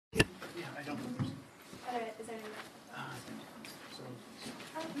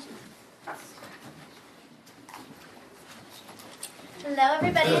Hello,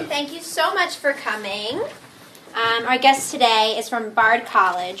 everybody, and thank you so much for coming. Our guest today is from Bard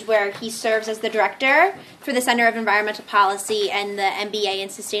College, where he serves as the director for the Center of Environmental Policy and the MBA in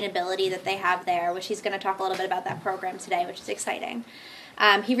Sustainability that they have there, which he's going to talk a little bit about that program today, which is exciting.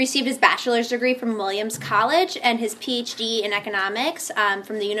 He received his bachelor's degree from Williams College and his PhD in economics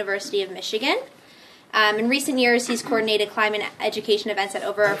from the University of Michigan. In recent years, he's coordinated climate education events at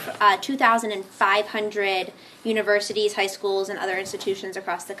over 2,500 universities, high schools, and other institutions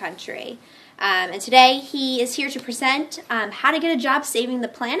across the country. And today, he is here to present how to get a job saving the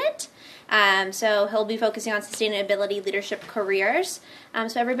planet. So he'll be focusing on sustainability, leadership, careers.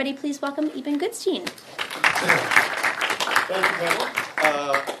 So everybody, please welcome Eben Goodstein. Thank you,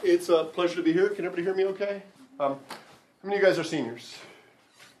 Pamela. It's a pleasure to be here. Can everybody hear me okay? How many of you guys are seniors?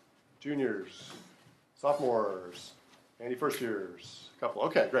 Juniors? Sophomores? Any first years? A couple.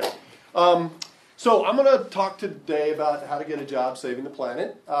 Okay, great. So I'm going to talk today about how to get a job saving the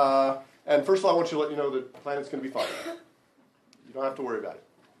planet. And first of all, I want you to let you know that the planet's going to be fine. You don't have to worry about it,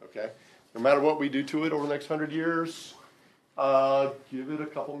 okay? No matter what we do to it over the next 100 years, give it a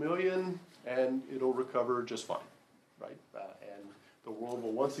couple million, and it'll recover just fine, right? And the world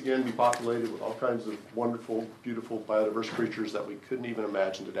will once again be populated with all kinds of wonderful, beautiful, biodiverse creatures that we couldn't even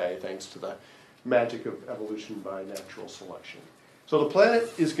imagine today, thanks to the magic of evolution by natural selection. So the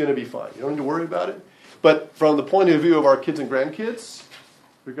planet is going to be fine. You don't need to worry about it. But from the point of view of our kids and grandkids,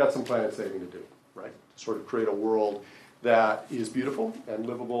 we've got some planet saving to do, right? To sort of create a world that is beautiful and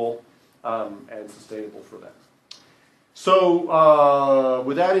livable and sustainable for them. So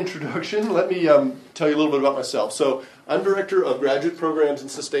with that introduction, let me tell you a little bit about myself. So I'm Director of Graduate Programs in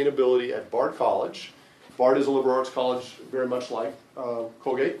Sustainability at Bard College. Bard is a liberal arts college very much like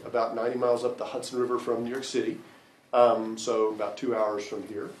Colgate, about 90 miles up the Hudson River from New York City, so about 2 hours from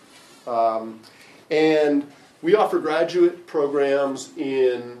here. And we offer graduate programs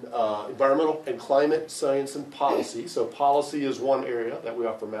in environmental and climate science and policy. So policy is one area that we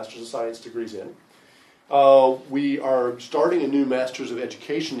offer Master's of Science degrees in. We are starting a new Master's of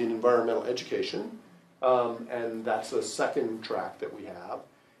Education in Environmental Education, and that's a second track that we have.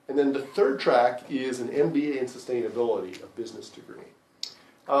 And then the third track is an MBA in Sustainability, a business degree.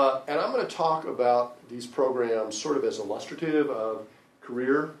 And I'm going to talk about these programs sort of as illustrative of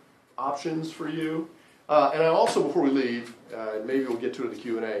career options for you. And I also, before we leave, maybe we'll get to it in the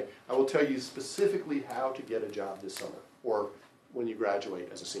Q&A, I will tell you specifically how to get a job this summer or when you graduate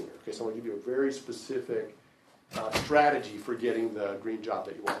as a senior. Okay, so I'm going to give you a very specific strategy for getting the green job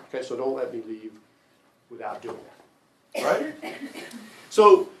that you want. Okay, so don't let me leave without doing that. Right?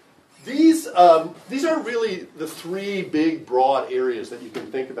 So these are really the three big, broad areas that you can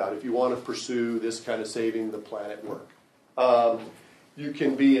think about if you want to pursue this kind of saving the planet work. You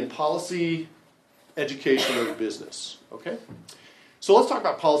can be in policy, education, or business. Okay? So let's talk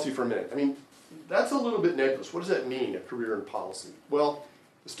about policy for a minute. I mean, that's a little bit nebulous. What does that mean, a career in policy? Well,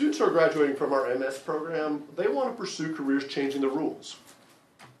 the students who are graduating from our MS program, they want to pursue careers changing the rules,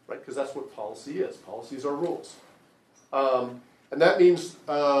 right? Because that's what policy is. Policies are rules. And that means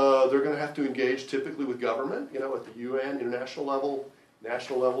they're going to have to engage typically with government, you know, at the UN, international level,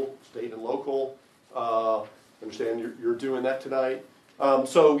 national level, state and local. Understand you're doing that tonight.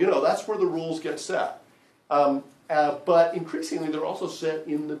 So, you know, that's where the rules get set. But increasingly, they're also set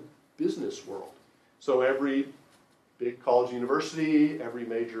in the business world. So every big college university, every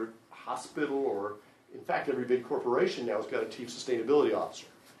major hospital, or in fact, every big corporation now has got a chief sustainability officer.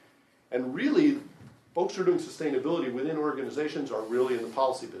 And really, folks who are doing sustainability within organizations are really in the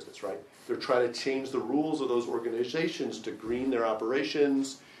policy business, right? They're trying to change the rules of those organizations to green their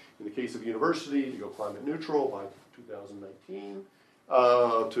operations. In the case of university, to go climate neutral by 2019,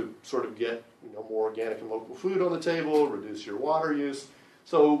 to sort of get more organic and local food on the table, reduce your water use.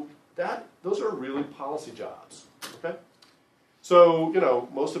 So those are really policy jobs, okay? So,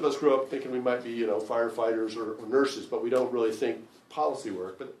 most of us grew up thinking we might be, firefighters or nurses, but we don't really think policy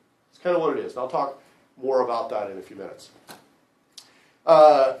work, but it's kind of what it is. And I'll talk more about that in a few minutes.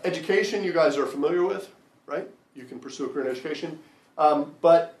 Education, you guys are familiar with, right? You can pursue a career in education.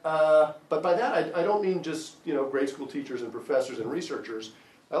 But by that, I don't mean just, grade school teachers and professors and researchers.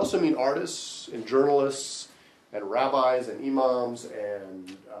 I also mean artists and journalists and rabbis and imams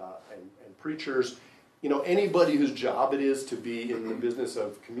and preachers. Anybody whose job it is to be in the business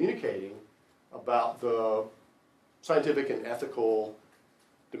of communicating about the scientific and ethical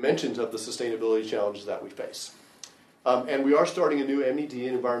dimensions of the sustainability challenges that we face. And we are starting a new MED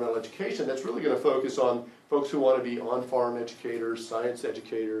in environmental education that's really going to focus on folks who want to be on-farm educators, science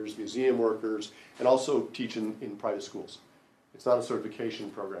educators, museum workers, and also teach in private schools. It's not a certification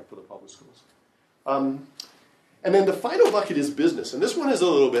program for the public schools. And then the final bucket is business. And this one is a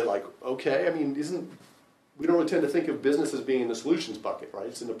little bit like, okay, I mean, we don't really tend to think of business as being in the solutions bucket, right?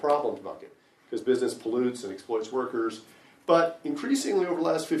 It's in the problems bucket because business pollutes and exploits workers. But increasingly over the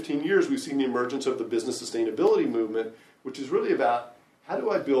last 15 years, we've seen the emergence of the business sustainability movement, which is really about how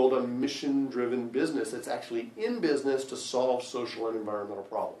do I build a mission-driven business that's actually in business to solve social and environmental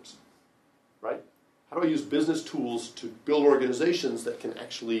problems, right? How do I use business tools to build organizations that can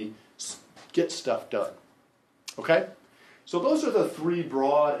actually get stuff done? Okay? So those are the three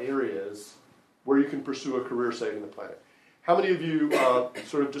broad areas where you can pursue a career saving the planet. How many of you,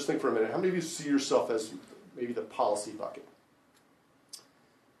 sort of just think for a minute, how many of you see yourself as maybe the policy bucket?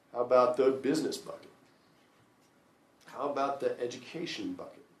 How about the business bucket? How about the education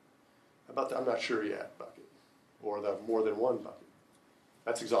bucket? How about the I'm not sure yet bucket? Or the more than one bucket?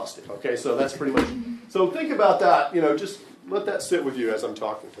 That's exhaustive. Okay, so that's pretty much. So think about that. Just let that sit with you as I'm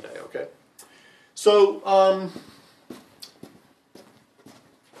talking today. Okay. So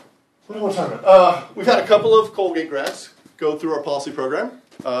what do I want to talk about? We've had a couple of Colgate grads go through our policy program.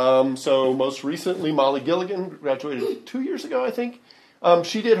 So most recently, Molly Gilligan graduated 2 years ago, I think.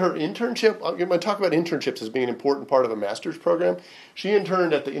 She did her internship. I'm going to talk about internships as being an important part of a master's program. She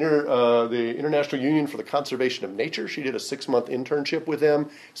interned at the International Union for the Conservation of Nature. She did a 6-month internship with them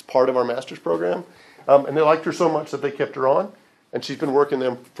as part of our master's program. And they liked her so much that they kept her on. And she's been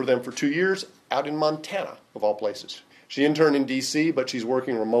working for them for 2 years out in Montana, of all places. She interned in D.C., but she's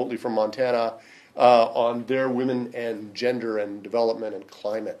working remotely from Montana on their Women and Gender and Development and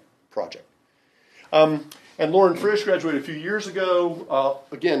Climate project. And Lauren Frisch graduated a few years ago.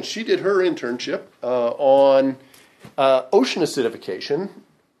 Again, she did her internship on ocean acidification,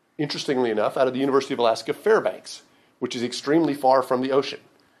 interestingly enough, out of the University of Alaska Fairbanks, which is extremely far from the ocean.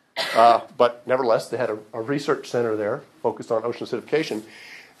 But nevertheless, they had a research center there focused on ocean acidification.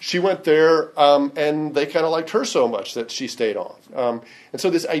 She went there, and they kind of liked her so much that she stayed on. And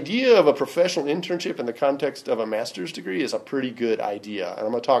so this idea of a professional internship in the context of a master's degree is a pretty good idea. And I'm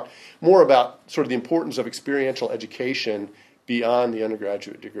going to talk more about sort of the importance of experiential education beyond the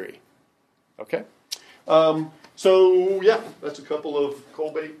undergraduate degree. Okay? So, yeah, that's a couple of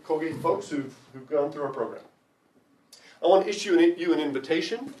Colgate folks who've gone through our program. I want to issue you an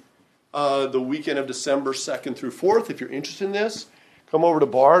invitation the weekend of December 2nd through 4th. If you're interested in this, come over to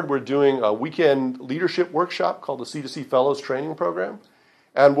Bard. We're doing a weekend leadership workshop called the C2C Fellows Training Program.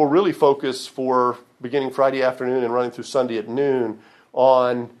 And we'll really focus for beginning Friday afternoon and running through Sunday at noon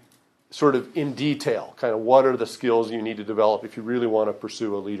on sort of in detail, kind of what are the skills you need to develop if you really want to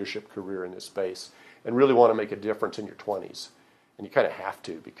pursue a leadership career in this space and really want to make a difference in your 20s. And you kind of have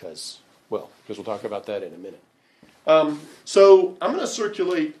to because we'll talk about that in a minute. So I'm going to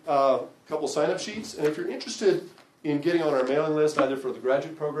circulate a couple sign-up sheets. And if you're interested in getting on our mailing list, either for the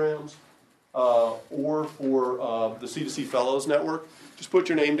graduate programs or for the C2C Fellows Network, just put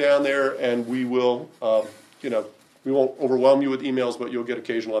your name down there, and we will, we won't overwhelm you with emails, but you'll get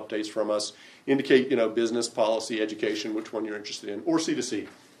occasional updates from us. Indicate, business, policy, education, which one you're interested in, or C2C,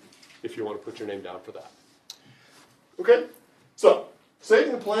 if you want to put your name down for that. Okay, so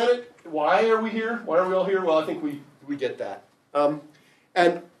saving the planet. Why are we here? Why are we all here? Well, I think we get that.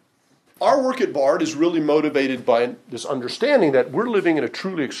 And our work at Bard is really motivated by this understanding that we're living in a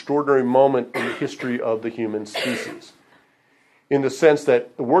truly extraordinary moment in the history of the human species. In the sense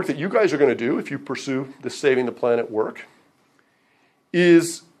that the work that you guys are going to do, if you pursue the Saving the Planet work,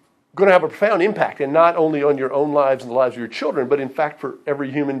 is going to have a profound impact, and not only on your own lives and the lives of your children, but in fact for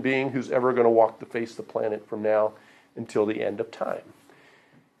every human being who's ever going to walk the face of the planet from now until the end of time.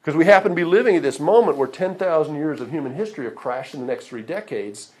 Because we happen to be living at this moment where 10,000 years of human history have crashed in the next 3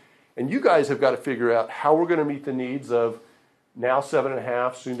 decades, and you guys have got to figure out how we're going to meet the needs of now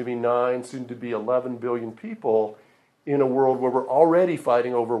 7.5, soon to be 9, soon to be 11 billion people in a world where we're already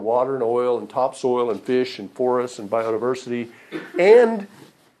fighting over water and oil and topsoil and fish and forests and biodiversity, and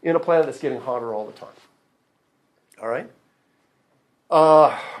in a planet that's getting hotter all the time. All right?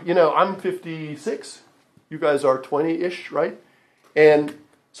 I'm 56. You guys are 20-ish, right? And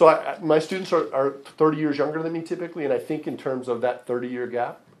so my students are 30 years younger than me typically, and I think in terms of that 30-year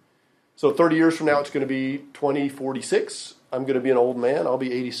gap. So 30 years from now, it's going to be 2046. I'm going to be an old man. I'll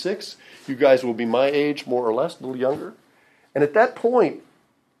be 86. You guys will be my age, more or less, a little younger. And at that point,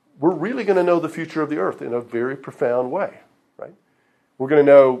 we're really going to know the future of the Earth in a very profound way, right? We're going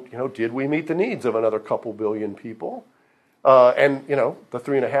to know, did we meet the needs of another couple billion people? And the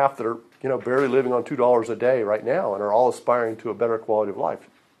 3.5 that are, barely living on $2 a day right now and are all aspiring to a better quality of life.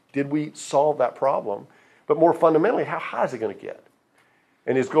 Did we solve that problem? But more fundamentally, how high is it going to get?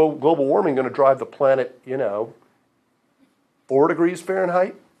 And is global warming going to drive the planet, 4 4 degrees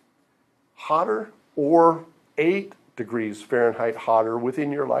Fahrenheit hotter or 8 degrees Fahrenheit hotter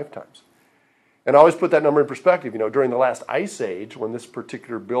within your lifetimes. And I always put that number in perspective. During the last ice age, when this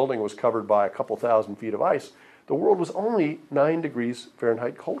particular building was covered by a couple thousand feet of ice, the world was only 9 degrees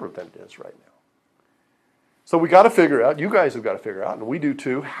Fahrenheit colder than it is right now. So we got to figure out, you guys have got to figure out, and we do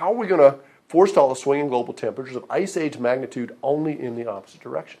too, how are we going to forestall the swing in global temperatures of ice age magnitude only in the opposite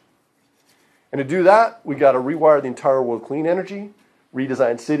direction? And to do that, we got to rewire the entire world clean energy,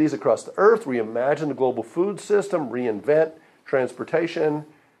 redesign cities across the earth, reimagine the global food system, reinvent transportation,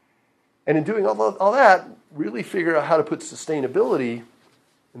 and in doing all that, really figure out how to put sustainability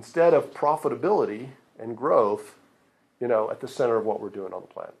instead of profitability and growth, at the center of what we're doing on the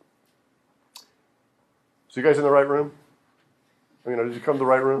planet. So you guys in the right room? Did you come to the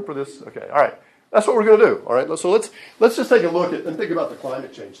right room for this? Okay, all right. That's what we're going to do, all right? So let's just take a look at and think about the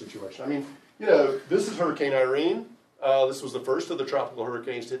climate change situation. This is Hurricane Irene. This was the first of the tropical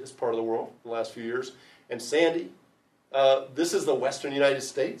hurricanes to hit this part of the world in the last few years. And Sandy. This is the western United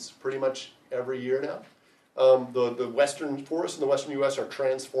States, pretty much every year now. The western forests in the western U.S. are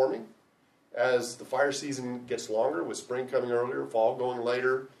transforming as the fire season gets longer, with spring coming earlier, fall going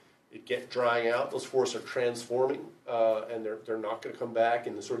later, it gets drying out. Those forests are transforming, and they're not going to come back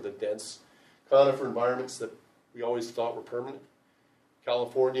in the sort of the dense conifer environments that we always thought were permanent.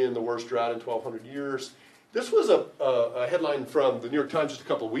 California in the worst drought in 1,200 years. This was a headline from the New York Times just a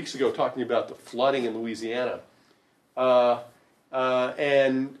couple of weeks ago talking about the flooding in Louisiana.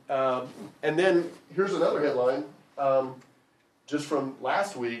 And then here's another headline just from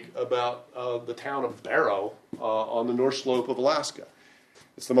last week about the town of Barrow on the north slope of Alaska.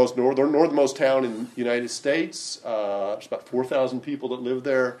 It's the most northernmost town in the United States. There's about 4,000 people that live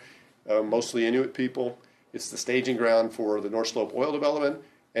there, mostly Inuit people. It's the staging ground for the North Slope oil development,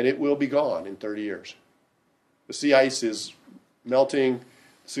 and it will be gone in 30 years. The sea ice is melting,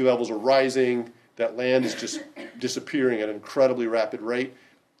 sea levels are rising, that land is just disappearing at an incredibly rapid rate.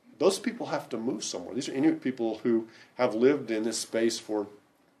 Those people have to move somewhere. These are Inuit people who have lived in this space for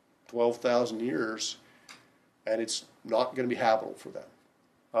 12,000 years, and it's not going to be habitable for them.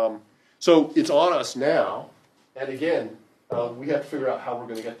 So it's on us now, and again, we have to figure out how we're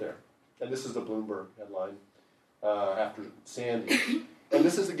going to get there. And this is the Bloomberg headline after Sandy. And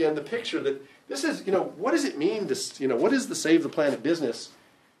this is, again, the picture that this is, what does it mean to, what is the Save the Planet business?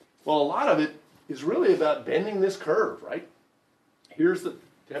 Well, a lot of it is really about bending this curve, right? Here's the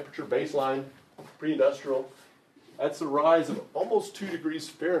temperature baseline, pre-industrial. That's a rise of almost 2 degrees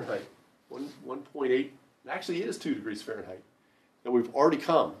Fahrenheit, 1.8. Actually, it is 2 degrees Fahrenheit that we've already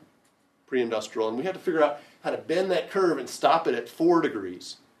come pre-industrial. And we have to figure out how to bend that curve and stop it at 4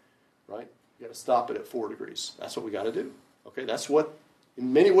 degrees, right? You got to stop it at 4 degrees. That's what we got to do. Okay, that's what,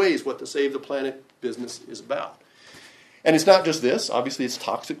 in many ways, what the Save the Planet business is about. And it's not just this. Obviously, it's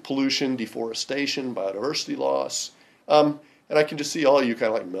toxic pollution, deforestation, biodiversity loss. And I can just see all of you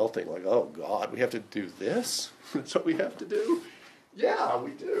kind of like melting, like, oh, God, we have to do this? That's what we have to do? Yeah,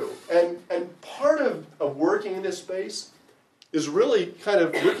 we do. And part of working in this space is really kind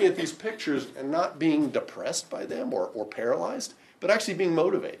of looking at these pictures and not being depressed by them or paralyzed, but actually being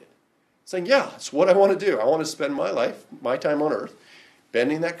motivated. Saying, yeah, it's what I want to do. I want to spend my life, my time on Earth,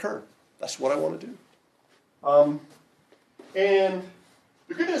 bending that curve. That's what I want to do. And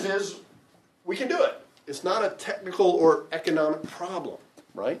the good news is we can do it. It's not a technical or economic problem,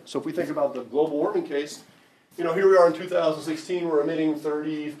 right? So if we think about the global warming case, here we are in 2016, we're emitting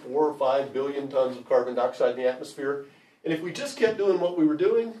 34 or 5 billion tons of carbon dioxide in the atmosphere. And if we just kept doing what we were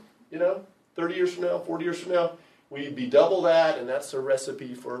doing, 30 years from now, 40 years from now, we'd be double that, and that's a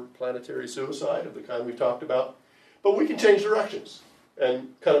recipe for planetary suicide of the kind we've talked about. But we can change directions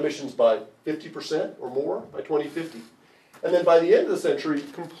and cut emissions by 50% or more by 2050. And then by the end of the century,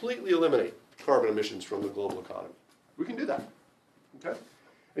 completely eliminate carbon emissions from the global economy. We can do that. Okay?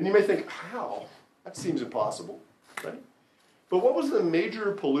 And you may think, how? That seems impossible, right? But what was the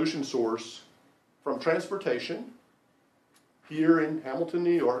major pollution source from transportation here in Hamilton,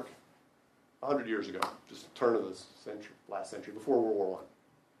 New York, 100 years ago, just turn of the century, last century, before World War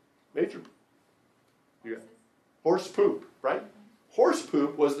I? Major, horse poop, right? Horse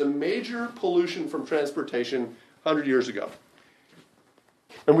poop was the major pollution from transportation 100 years ago.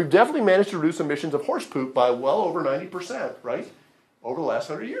 And we've definitely managed to reduce emissions of horse poop by well over 90%, right? Over the last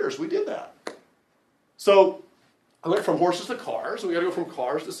 100 years, we did that. So I went from horses to cars, and we got to go from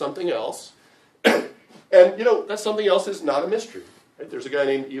cars to something else. And, that something else is not a mystery. Right? There's a guy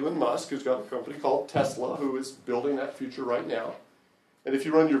named Elon Musk who's got a company called Tesla who is building that future right now. And if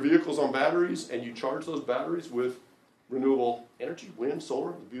you run your vehicles on batteries and you charge those batteries with renewable energy, wind,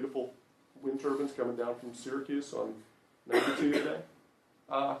 solar, the beautiful wind turbines coming down from Syracuse on 92 today,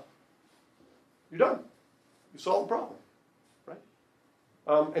 you're done. You solved the problem,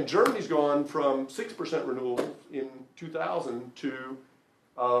 right? And Germany's gone from 6% renewables in 2000 to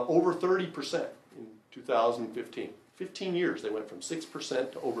over 30% in 2015. 15 years, they went from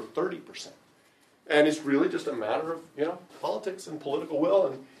 6% to over 30%. And it's really just a matter of, politics and political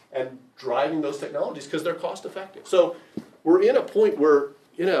will and driving those technologies because they're cost effective. So we're in a point where,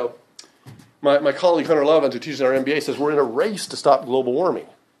 my colleague Hunter Lovins, who teaches in our MBA, says we're in a race to stop global warming.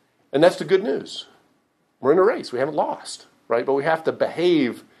 And that's the good news. We're in a race. We haven't lost, right? But we have to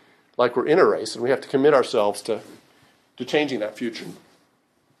behave like we're in a race, and we have to commit ourselves to changing that future.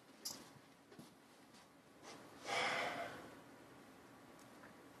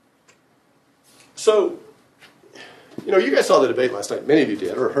 So, you guys saw the debate last night. Many of you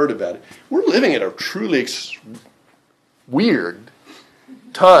did or heard about it. We're living in a truly weird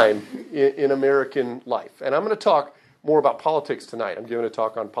time in American life. And I'm going to talk more about politics tonight. I'm giving a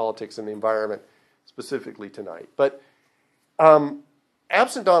talk on politics and the environment specifically tonight. But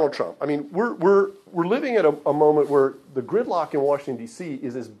absent Donald Trump, we're living at a moment where the gridlock in Washington, D.C.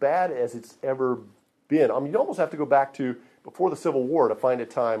 is as bad as it's ever been. You almost have to go back to before the Civil War to find a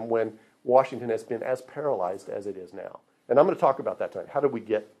time when Washington has been as paralyzed as it is now. And I'm going to talk about that tonight. How did we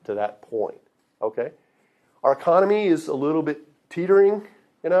get to that point? Okay? Our economy is a little bit teetering,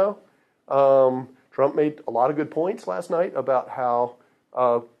 Trump made a lot of good points last night about how,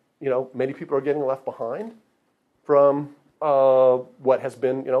 many people are getting left behind from what has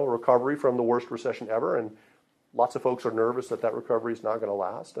been, a recovery from the worst recession ever. And lots of folks are nervous that recovery is not going to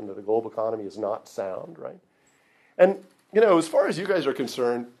last and that the global economy is not sound, right? And as far as you guys are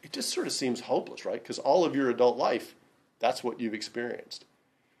concerned, it just sort of seems hopeless, right? Because all of your adult life, that's what you've experienced.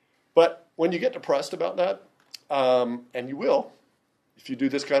 But when you get depressed about that, and you will, if you do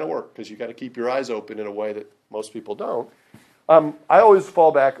this kind of work, because you've got to keep your eyes open in a way that most people don't, I always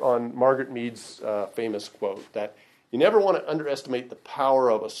fall back on Margaret Mead's famous quote that you never want to underestimate the power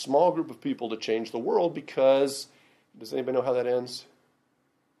of a small group of people to change the world because, does anybody know how that ends?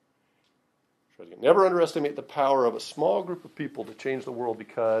 Never underestimate the power of a small group of people to change the world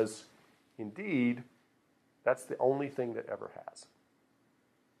because, indeed, that's the only thing that ever has.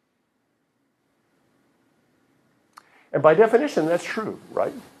 And by definition, that's true,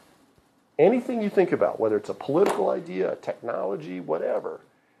 right? Anything you think about, whether it's a political idea, a technology, whatever,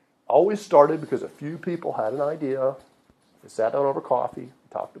 always started because a few people had an idea, they sat down over coffee,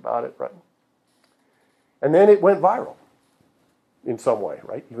 talked about it, right? And then it went viral. In some way,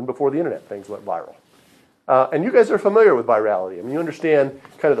 right? Even before the internet, things went viral. And you guys are familiar with virality. You understand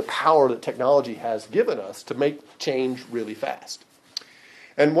kind of the power that technology has given us to make change really fast.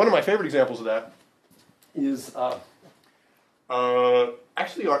 And one of my favorite examples of that is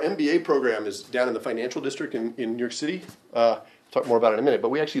actually our MBA program is down in the financial district in New York City. I'll talk more about it in a minute. But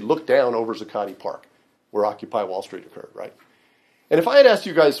we actually looked down over Zuccotti Park, where Occupy Wall Street occurred, right? And if I had asked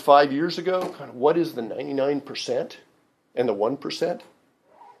you guys 5 years ago, kind of what is the 99%? And the 1%,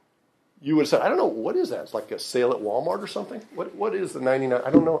 you would have said, I don't know, what is that? It's like a sale at Walmart or something? What is the 99? I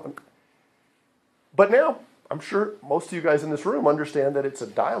don't know. But now, I'm sure most of you guys in this room understand that it's a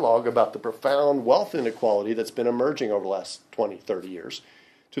dialogue about the profound wealth inequality that's been emerging over the last 20, 30 years,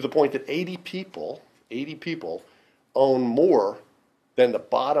 to the point that 80 people own more than the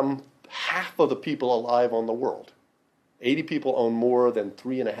bottom half of the people alive on the world. 80 people own more than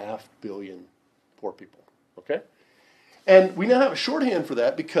 3.5 billion poor people, okay? And we now have a shorthand for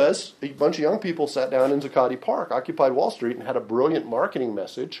that because a bunch of young people sat down in Zuccotti Park, occupied Wall Street, and had a brilliant marketing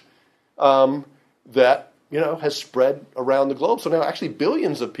message that has spread around the globe. So now actually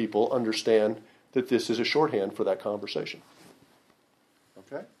billions of people understand that this is a shorthand for that conversation.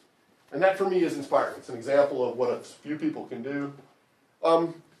 Okay? And that for me is inspiring. It's an example of what a few people can do.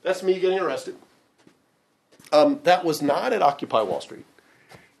 That's me getting arrested. That was not at Occupy Wall Street.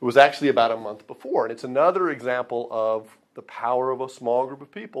 It was actually about a month before, and it's another example of the power of a small group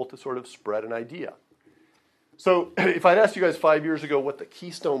of people to sort of spread an idea. So if I'd asked you guys 5 years ago what the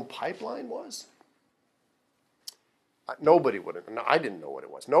Keystone Pipeline was, nobody would have. I didn't know what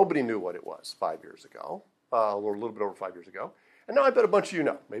it was. Nobody knew what it was 5 years ago, or a little bit over 5 years ago. And now I bet a bunch of you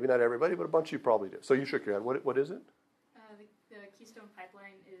know. Maybe not everybody, but a bunch of you probably do. So you shook your head. What is it? The Keystone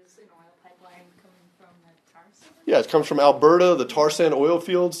Pipeline is an oil pipeline coming from the tar sands? Yeah, it comes from Alberta, the tar sand oil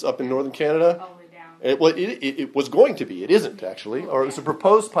fields up in northern Canada. All the way down. It was going to be. It isn't, actually. Or it was a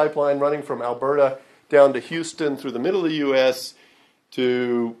proposed pipeline running from Alberta down to Houston through the middle of the U.S.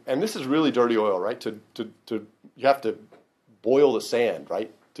 and this is really dirty oil, right? You have to boil the sand,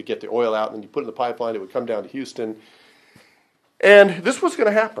 right, to get the oil out, and then you put it in the pipeline. It would come down to Houston. And this was going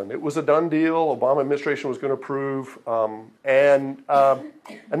to happen. It was a done deal. Obama administration was going to approve. And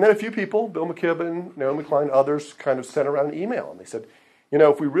then a few people, Bill McKibben, Naomi Klein, others, kind of sent around an email. And they said,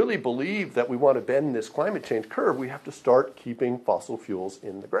 if we really believe that we want to bend this climate change curve, we have to start keeping fossil fuels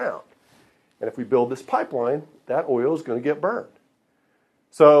in the ground. And if we build this pipeline, that oil is going to get burned.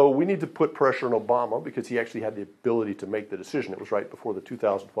 So we need to put pressure on Obama because he actually had the ability to make the decision. It was right before the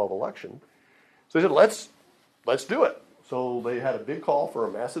 2012 election. So he said, let's do it. So they had a big call for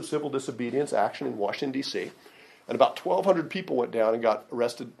a massive civil disobedience action in Washington, D.C., and about 1,200 people went down and got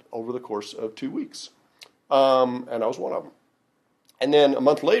arrested over the course of 2 weeks. And I was one of them. And then a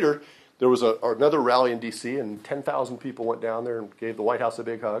month later, there was another rally in D.C., and 10,000 people went down there and gave the White House a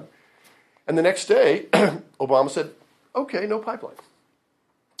big hug. And the next day, Obama said, okay, no pipeline.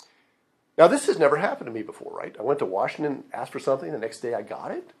 Now, this has never happened to me before, right? I went to Washington, asked for something, the next day I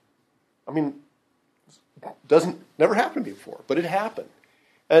got it. I mean, never happened to me before, but it happened.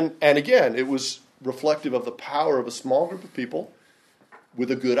 And again, it was reflective of the power of a small group of people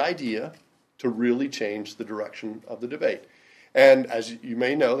with a good idea to really change the direction of the debate. And as you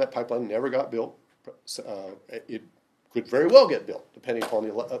may know, that pipeline never got built. It could very well get built, depending upon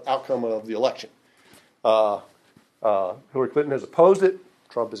the outcome of the election. Hillary Clinton has opposed it.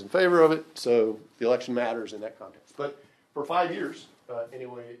 Trump is in favor of it. So the election matters in that context. But for 5 years,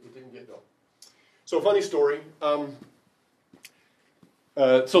 anyway, it didn't get built. So funny story. What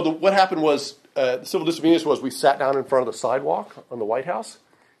happened was, the civil disobedience was we sat down in front of the sidewalk on the White House.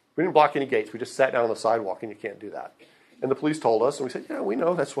 We didn't block any gates. We just sat down on the sidewalk, and you can't do that. And the police told us, and we said, yeah, we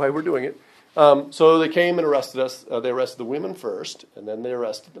know. That's why we're doing it. So they came and arrested us. They arrested the women first, and then they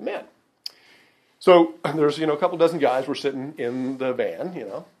arrested the men. So there's, a couple dozen guys were sitting in the van,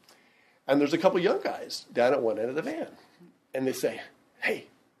 and there's a couple young guys down at one end of the van. And they say, hey,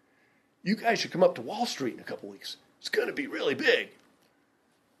 you guys should come up to Wall Street in a couple weeks. It's going to be really big.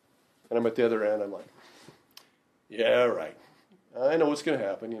 And I'm at the other end. I'm like, yeah, right. I know what's going to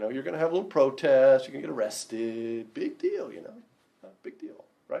happen. You're going to have a little protest. You're going to get arrested. Big deal, Big deal,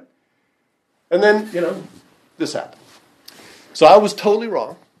 right? And then, this happened. So I was totally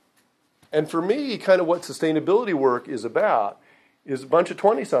wrong. And for me, kind of what sustainability work is about is a bunch of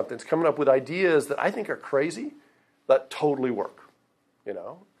 20-somethings coming up with ideas that I think are crazy that totally work,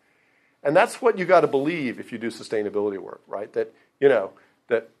 And that's what you got to believe if you do sustainability work, right? That,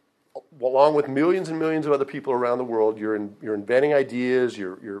 that along with millions and millions of other people around the world, you're inventing ideas,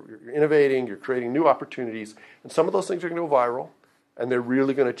 you're innovating, you're creating new opportunities, and some of those things are going to go viral, and they're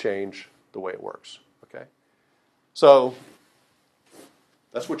really going to change the way it works, okay? So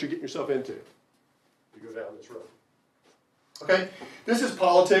that's what you're getting yourself into. You go down this road. Okay, this is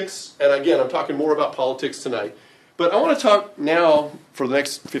politics, and again, I'm talking more about politics tonight. But I want to talk now for the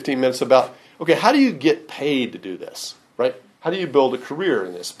next 15 minutes about, okay, how do you get paid to do this, right? How do you build a career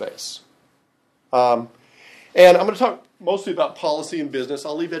in this space? And I'm going to talk mostly about policy and business.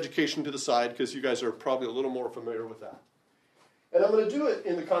 I'll leave education to the side because you guys are probably a little more familiar with that. And I'm going to do it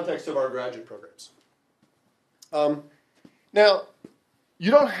in the context of our graduate programs. Now,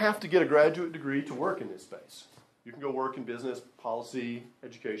 you don't have to get a graduate degree to work in this space. You can go work in business, policy,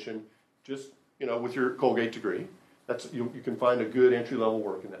 education, just, with your Colgate degree. You can find a good entry-level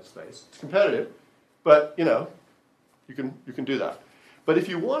work in that space. It's competitive, but, you can do that. But if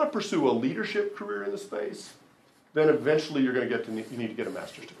you want to pursue a leadership career in the space, then eventually you need to get a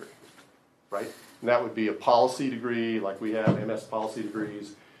master's degree, right? And that would be a policy degree, like we have MS policy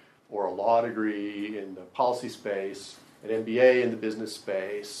degrees, or a law degree in the policy space, an MBA in the business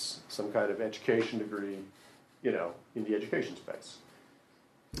space, some kind of education degree, in the education space.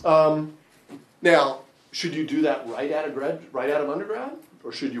 Now, should you do that right out of undergrad,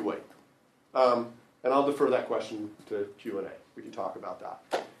 or should you wait? And I'll defer that question to Q&A. We can talk about that.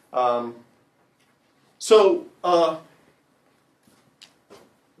 One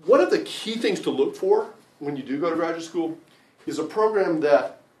of the key things to look for when you do go to graduate school is a program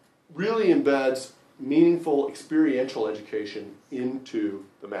that really embeds meaningful experiential education into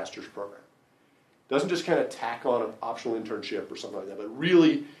the master's program. It doesn't just kind of tack on an optional internship or something like that, but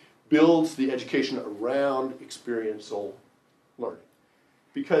really builds the education around experiential learning.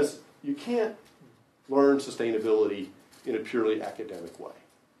 Because you can't learn sustainability in a purely academic way.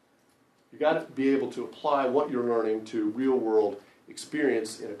 You've got to be able to apply what you're learning to real-world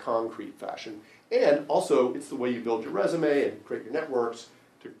experience in a concrete fashion. And also, it's the way you build your resume and create your networks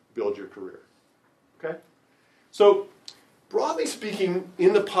to build your career. Okay? So, broadly speaking,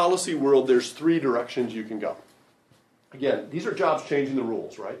 in the policy world, there's 3 directions you can go. Again, these are jobs changing the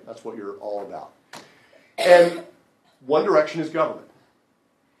rules, right? That's what you're all about. And one direction is government.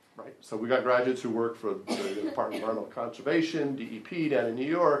 right? So we got graduates who work for the Department of Environmental Conservation, DEP down in New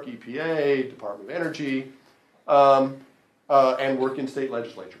York, EPA, Department of Energy, and work in state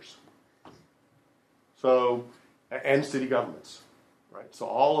legislatures. So, and city governments, right? So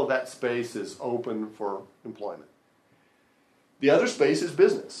all of that space is open for employment. The other space is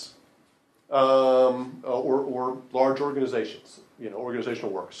business, or large organizations,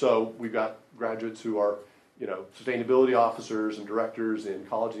 organizational work. So we've got graduates who are, sustainability officers and directors in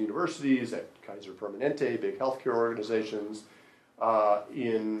colleges and universities, at Kaiser Permanente, big healthcare organizations,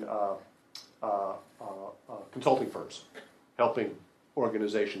 in consulting firms, helping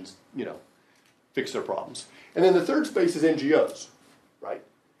organizations, fix their problems. And then the third space is NGOs, right?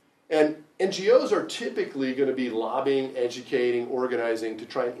 And NGOs are typically going to be lobbying, educating, organizing to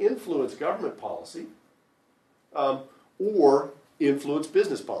try and influence government policy or influence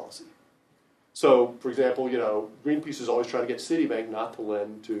business policy. So, for example, Greenpeace is always trying to get Citibank not to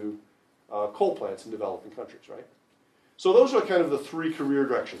lend to coal plants in developing countries, right? So those are kind of the three career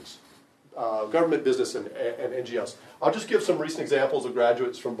directions, government, business, and NGOs. I'll just give some recent examples of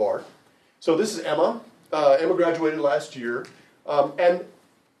graduates from Bard. So this is Emma. Emma graduated last year. And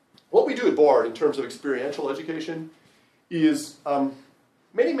what we do at Bard in terms of experiential education is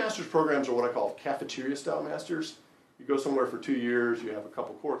many master's programs are what I call cafeteria-style masters. You go somewhere for 2 years, you have a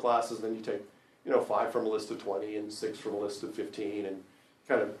couple core classes, and then you take 5 from a list of 20 and 6 from a list of 15 and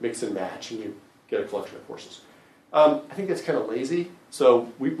kind of mix and match, and you get a collection of courses. I think that's kind of lazy,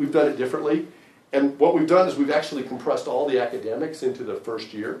 so we've done it differently. And what we've done is we've actually compressed all the academics into the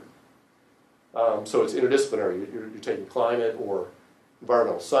first year. So it's interdisciplinary. You're taking climate or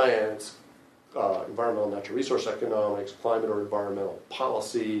environmental science, environmental and natural resource economics, climate or environmental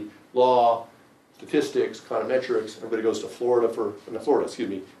policy, law, statistics, econometrics. Everybody goes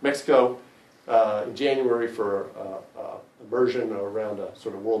to Mexico in January for immersion around a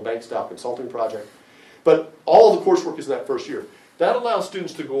sort of World Bank style consulting project. But all of the coursework is in that first year. That allows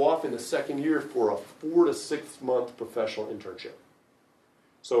students to go off in the second year for a 4 to 6 month professional internship.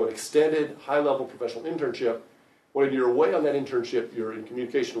 So an extended, high-level professional internship. When you're away on that internship, you're in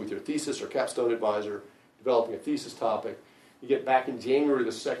communication with your thesis or capstone advisor, developing a thesis topic. You get back in January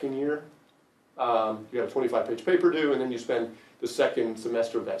the second year. You have a 25-page paper due, and then you spend the second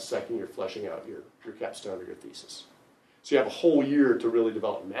semester of that second year fleshing out your capstone or your thesis. So you have a whole year to really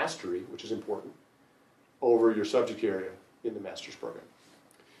develop mastery, which is important, over your subject area in the master's program.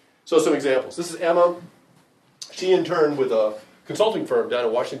 So some examples. This is Emma. She interned with a consulting firm down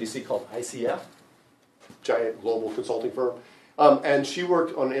in Washington, D.C. called ICF, giant global consulting firm. And she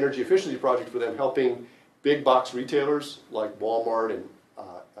worked on an energy efficiency project for them, helping big box retailers like Walmart and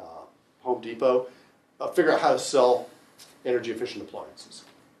Home Depot figure out how to sell energy efficient appliances.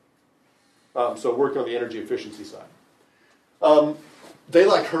 So working on the energy efficiency side. They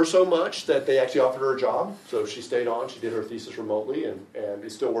liked her so much that they actually offered her a job. So she stayed on. She did her thesis remotely and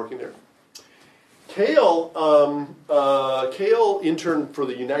is still working there. Kale interned for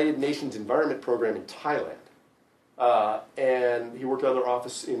the United Nations Environment Program in Thailand. And he worked out of their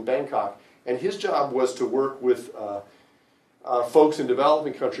office in Bangkok. And his job was to work with folks in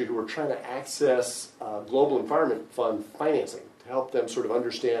developing country who were trying to access Global Environment Fund financing to help them sort of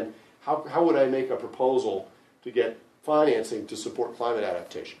understand how would I make a proposal to get financing to support climate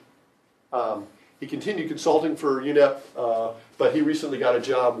adaptation. He continued consulting for UNEP, but he recently got a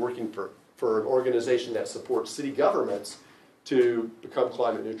job working for an organization that supports city governments to become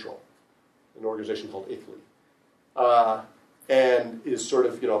climate neutral, an organization called ICLEI, and is sort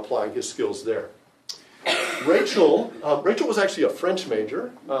of applying his skills there. Rachel was actually a French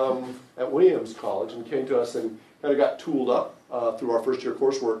major at Williams College and came to us and kind of got tooled up through our first year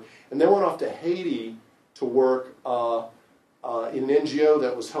coursework, and then went off to Haiti to work in an NGO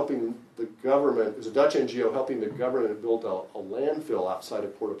that was helping the government. It was a Dutch NGO helping the government build a landfill outside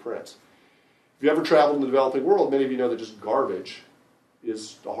of Port-au-Prince. If you ever traveled in the developing world, many of you know that just garbage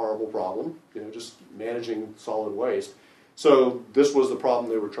is a horrible problem, just managing solid waste. So this was the problem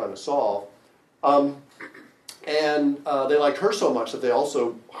they were trying to solve. And they liked her so much that they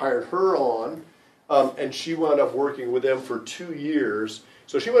also hired her on, and she wound up working with them for 2 years.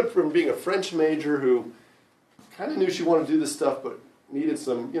 So she went from being a French major who kind of knew she wanted to do this stuff but needed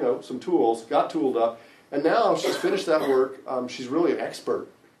some tools, got tooled up, and now she's finished that work. She's really an expert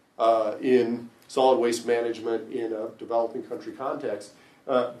in solid waste management in a developing country context,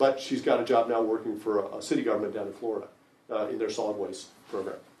 but she's got a job now working for a city government down in Florida in their solid waste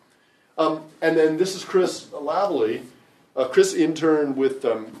program. And then this is Chris Lavely. Chris interned with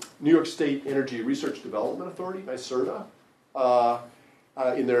New York State Energy Research Development Authority, NYSERDA,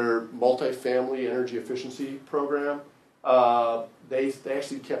 in their multifamily energy efficiency program. They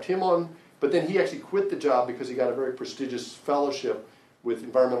actually kept him on, but then he actually quit the job because he got a very prestigious fellowship with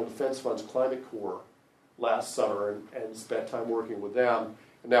Environmental Defense Fund's Climate Corps last summer and spent time working with them.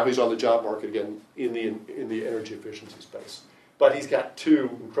 And now he's on the job market again in the energy efficiency space. But he's got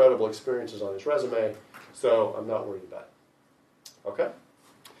 2 incredible experiences on his resume, so I'm not worried about it. Okay?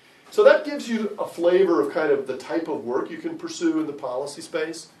 So that gives you a flavor of kind of the type of work you can pursue in the policy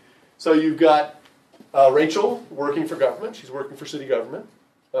space. So you've got Rachel working for government. She's working for city government,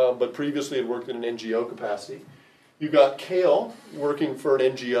 but previously had worked in an NGO capacity. You've got Cale working for an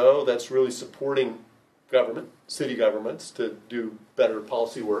NGO that's really supporting government, city governments, to do better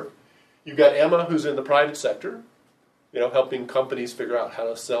policy work. You've got Emma, who's in the private sector, helping companies figure out how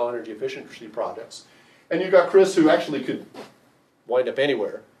to sell energy efficiency products. And you've got Chris, who actually could wind up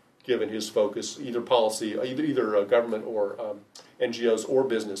anywhere, given his focus, either policy, either government or NGOs or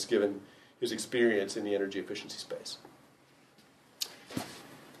business, given his experience in the energy efficiency space.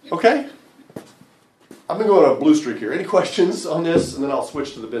 Okay? I'm going to go on a blue streak here. Any questions on this? And then I'll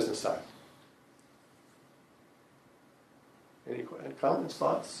switch to the business side. Any comments,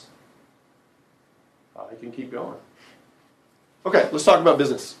 thoughts? I can keep going. Okay, let's talk about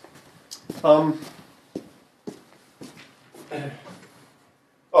business.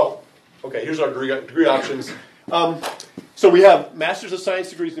 Here's our degree options. So we have Masters of Science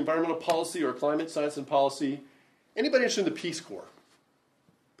degrees in Environmental Policy or Climate Science and Policy. Anybody interested in the Peace Corps?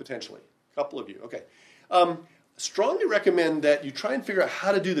 Potentially. A couple of you. Okay. Strongly recommend that you try and figure out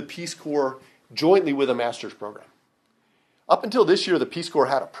how to do the Peace Corps jointly with a master's program. Up until this year, the Peace Corps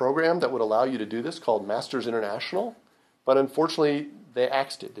had a program that would allow you to do this called Masters International, but unfortunately, they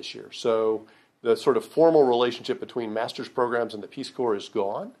axed it this year. So the sort of formal relationship between master's programs and the Peace Corps is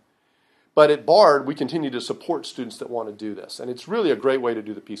gone. But at Bard, we continue to support students that want to do this, and it's really a great way to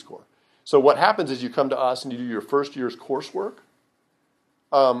do the Peace Corps. So what happens is you come to us and you do your first year's coursework,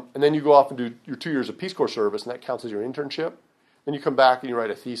 and then you go off and do your 2 years of Peace Corps service, and that counts as your internship. Then you come back and you write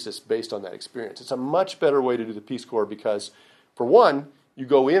a thesis based on that experience. It's a much better way to do the Peace Corps because, for one, you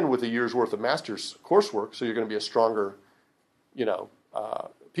go in with a year's worth of master's coursework, so you're going to be a stronger,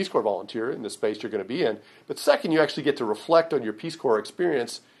 Peace Corps volunteer in the space you're going to be in. But second, you actually get to reflect on your Peace Corps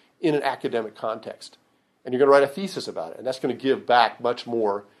experience in an academic context. And you're going to write a thesis about it. And that's going to give back much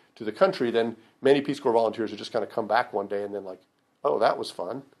more to the country than many Peace Corps volunteers who just kind of come back one day and then oh, that was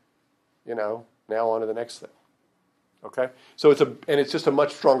fun. Now on to the next thing. Okay? So it's just a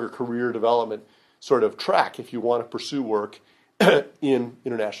much stronger career development sort of track if you want to pursue work in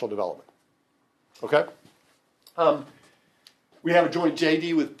international development. Okay? We have a joint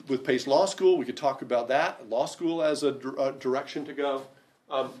JD with Pace Law School. We could talk about that. Law school as a direction to go.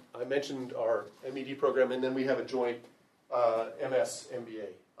 I mentioned our MED program, and then we have a joint MS MBA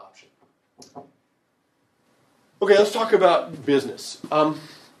option. Okay, let's talk about business.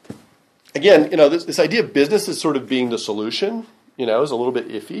 Again, this idea of business as sort of being the solution, is a little bit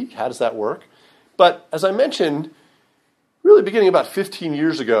iffy. How does that work? But as I mentioned, really beginning about 15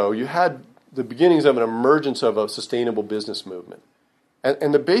 years ago, you had the beginnings of an emergence of a sustainable business movement.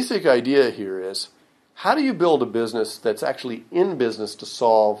 And the basic idea here is, how do you build a business that's actually in business to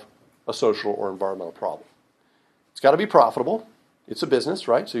solve a social or environmental problem? It's got to be profitable. It's a business,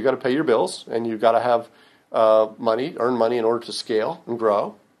 right? So you've got to pay your bills, and you've got to have earn money in order to scale and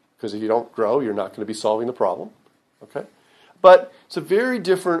grow. Because if you don't grow, you're not going to be solving the problem. Okay? But it's a very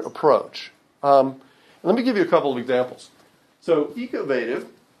different approach. Let me give you a couple of examples. So Ecovative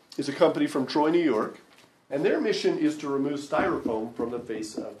is a company from Troy, New York, and their mission is to remove styrofoam from the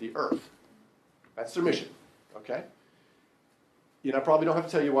face of the earth. That's their mission. Okay? I probably don't have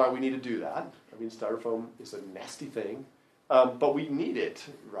to tell you why we need to do that. I mean, styrofoam is a nasty thing, but we need it,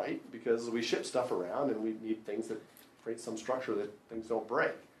 right? Because we ship stuff around, and we need things that create some structure that things don't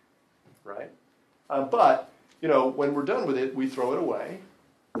break. Right? But, when we're done with it, we throw it away.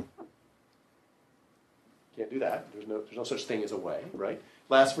 Can't do that. There's no such thing as away, right?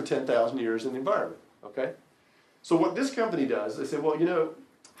 Lasts for 10,000 years in the environment, okay? So what this company does, they say, well,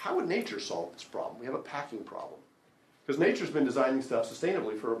 how would nature solve this problem? We have a packing problem. Because nature's been designing stuff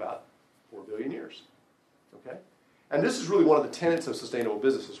sustainably for about 4 billion years, okay? And this is really one of the tenets of sustainable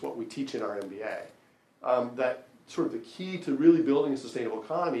business, is what we teach in our MBA. That sort of the key to really building a sustainable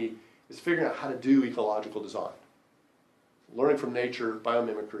economy is figuring out how to do ecological design. Learning from nature,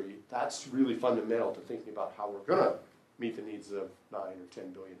 biomimicry, that's really fundamental to thinking about how we're going to meet the needs of 9 or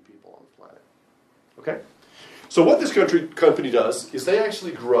 10 billion people on the planet. Okay? So what this company does is they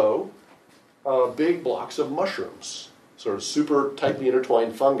actually grow big blocks of mushrooms, sort of super tightly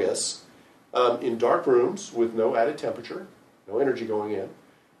intertwined fungus, in dark rooms with no added temperature, no energy going in,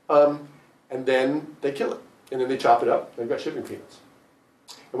 and then they kill it. and then they chop it up, they've got shipping peanuts.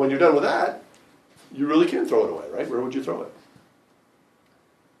 And when you're done with that, you really can throw it away, right? Where would you throw it?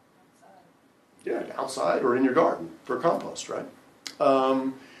 Yeah, outside or in your garden for compost, right?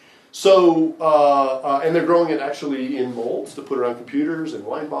 And they're growing it actually in molds to put around computers and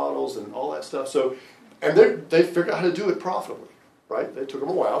wine bottles and all that stuff. So, and they figured out how to do it profitably, right? They took them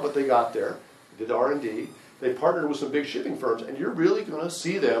a while, but they got there, did R&D. They partnered with some big shipping firms, and you're really going to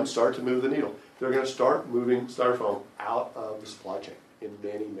see them start to move the needle. They're going to start moving styrofoam out of the supply chain in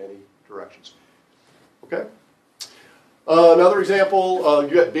many, many directions. Okay? Another example,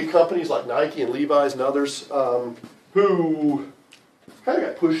 you got big companies like Nike and Levi's and others who kind of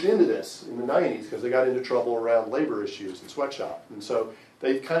got pushed into this in the 90s because they got into trouble around labor issues in sweatshop. And so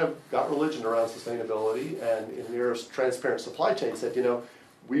they kind of got religion around sustainability, and in the era of transparent supply chain said, you know,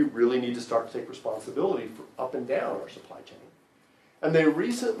 we really need to start to take responsibility for up and down our supply chain. And they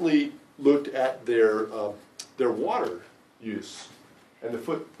recently looked at their water use and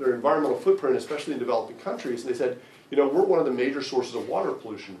their environmental footprint, especially in developing countries, and they said, you know, we're one of the major sources of water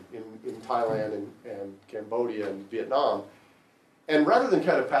pollution in Thailand and Cambodia and Vietnam. And rather than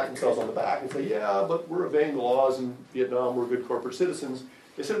kind of pat themselves on the back and say, yeah, but we're obeying the laws in Vietnam, we're good corporate citizens,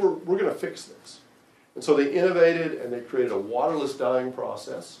 they said, we're going to fix this. And so they innovated and they created a waterless dyeing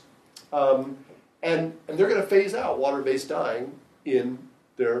process. And they're going to phase out water-based dyeing in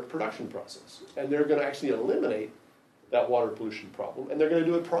their production process. And they're going to actually eliminate that water pollution problem. And they're going to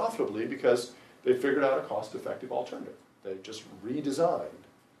do it profitably because they figured out a cost-effective alternative. They just redesigned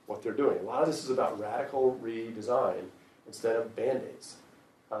what they're doing. A lot of this is about radical redesign instead of Band-Aids.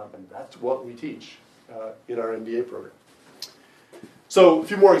 And that's what we teach in our MBA program. So a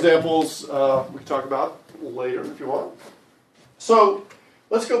few more examples we can talk about later if you want. So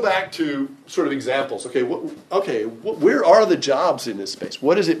let's go back to sort of examples. Where are the jobs in this space?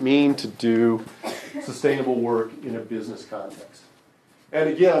 What does it mean to do sustainable work in a business context? And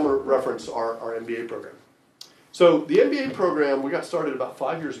again, I'm going to reference our MBA program. So the MBA program, we got started about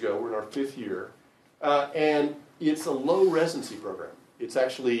 5 years ago. We're in our 5th year. And it's a low residency program. It's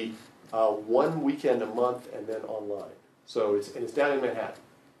actually 1 weekend a month and then online. So it's down in Manhattan.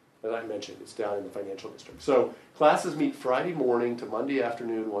 As I mentioned, it's down in the financial district. So classes meet Friday morning to Monday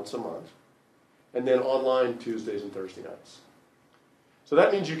afternoon once a month, and then online Tuesdays and Thursday nights. So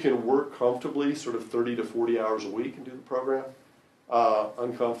that means you can work comfortably, sort of 30 to 40 hours a week and do the program.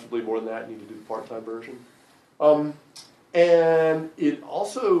 Uncomfortably more than that, you need to do the part-time version. And it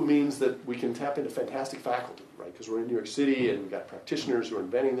also means that we can tap into fantastic faculty, right? Because we're in New York City and we've got practitioners who are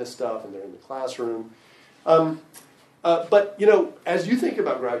inventing this stuff and they're in the classroom. But, you know, as you think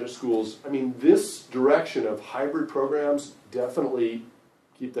about graduate schools, I mean, this direction of hybrid programs, definitely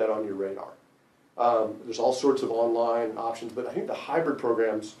keep that on your radar. There's all sorts of online options, but I think the hybrid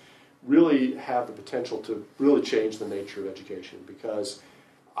programs really have the potential to really change the nature of education, because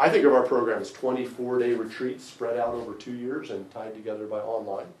I think of our program as 24-day retreats spread out over 2 years and tied together by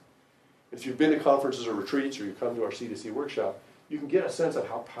online. If you've been to conferences or retreats, or you come to our C2C workshop, you can get a sense of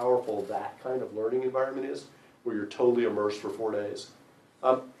how powerful that kind of learning environment is, where you're totally immersed for 4 days.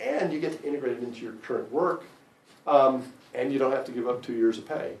 And you get to integrate it into your current work, and you don't have to give up 2 years of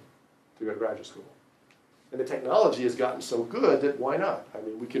pay to go to graduate school. And the technology has gotten so good that why not? I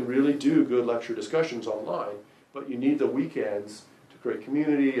mean, we can really do good lecture discussions online, but you need the weekends to create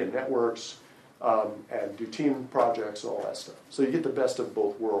community and networks and do team projects and all that stuff. So you get the best of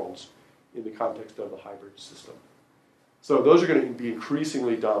both worlds in the context of the hybrid system. So those are going to be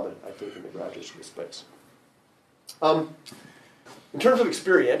increasingly dominant, I think, in the graduate school space. In terms of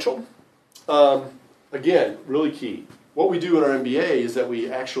experiential, again, really key. What we do in our MBA is that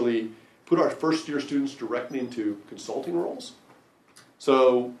we actually put our first-year students directly into consulting roles.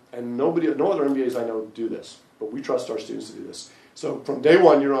 So, and no other MBAs I know do this, but we trust our students to do this. So from day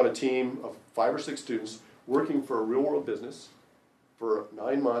one, you're on a team of 5 or 6 students working for a real-world business for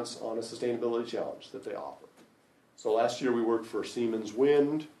 9 months on a sustainability challenge that they offer. So last year we worked for Siemens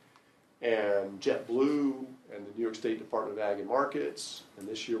Wind and JetBlue and the New York State Department of Ag and Markets. And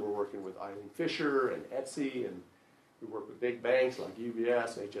this year we're working with Eileen Fisher and Etsy, and we work with big banks like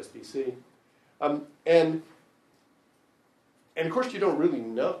UBS and HSBC. And of course you don't really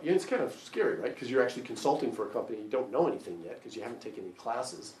know. It's kind of scary, right? Because you're actually consulting for a company. You don't know anything yet because you haven't taken any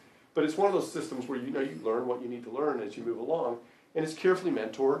classes. But it's one of those systems where you learn what you need to learn as you move along. And it's carefully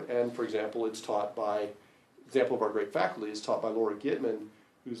mentored. And for example, it's taught by, example of our great faculty is taught by Laura Gitman,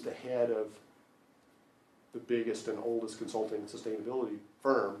 who's the head of the biggest and oldest consulting sustainability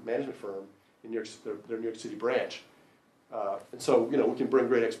firm, management firm, in New York, their New York City branch. And so, we can bring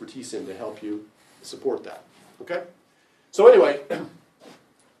great expertise in to help you support that. Okay? So anyway,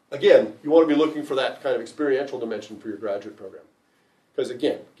 again, you want to be looking for that kind of experiential dimension for your graduate program. Because,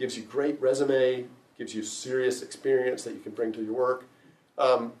 again, it gives you great resume, gives you serious experience that you can bring to your work,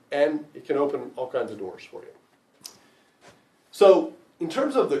 and it can open all kinds of doors for you. So, in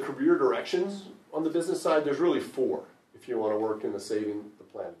terms of the career directions on the business side, there's really 4 if you want to work in the saving the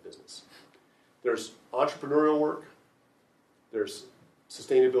planet business. There's entrepreneurial work, there's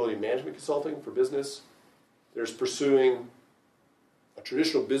sustainability management consulting for business, there's pursuing a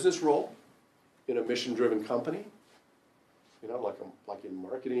traditional business role in a mission-driven company, like in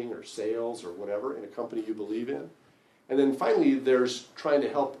marketing or sales or whatever, in a company you believe in. And then finally, there's trying to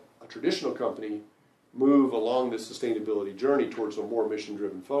help a traditional company move along this sustainability journey towards a more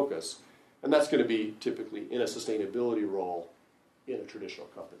mission-driven focus. And that's going to be typically in a sustainability role in a traditional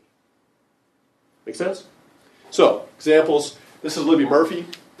company. Make sense? So, examples. This is Libby Murphy.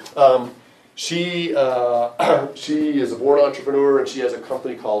 She is a born entrepreneur, and she has a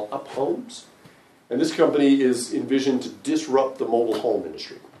company called Up Homes. And this company is envisioned to disrupt the mobile home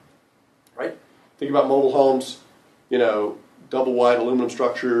industry. Right? Think about mobile homes, double-wide aluminum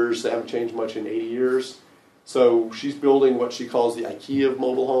structures that haven't changed much in 80 years. So she's building what she calls the IKEA of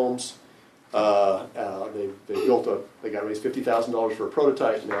mobile homes. They got raised $50,000 for a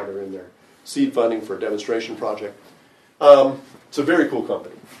prototype. Now they're in their seed funding for a demonstration project. It's a very cool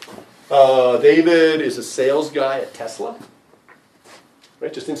company. David is a sales guy at Tesla,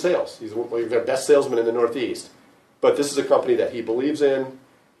 right? Just in sales. He's the best salesman in the Northeast. But this is a company that he believes in.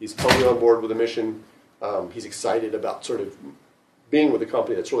 He's totally on board with the mission. He's excited about sort of being with a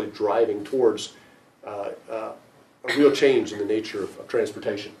company that's really driving towards a real change in the nature of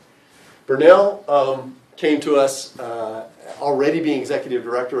transportation. Burnell came to us already being executive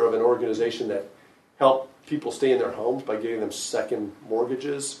director of an organization that helped people stay in their homes by giving them second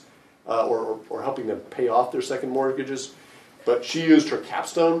mortgages or helping them pay off their second mortgages. But she used her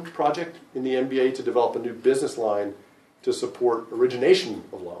capstone project in the MBA to develop a new business line to support origination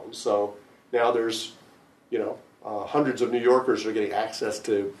of loans. So now there's, hundreds of New Yorkers are getting access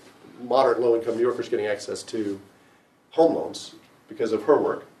to, moderate low-income New Yorkers getting access to home loans because of her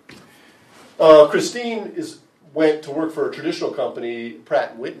work. Christine went to work for a traditional company,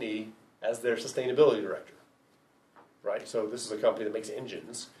 Pratt & Whitney, as their sustainability director. Right? So this is a company that makes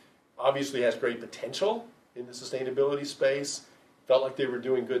engines. Obviously has great potential in the sustainability space. Felt like they were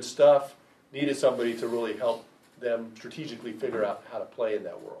doing good stuff. Needed somebody to really help them strategically figure out how to play in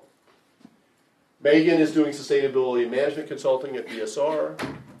that world. Megan is doing sustainability management consulting at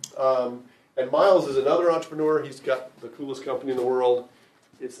BSR. And Miles is another entrepreneur. He's got the coolest company in the world.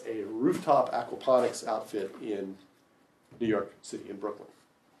 It's a rooftop aquaponics outfit in New York City, in Brooklyn.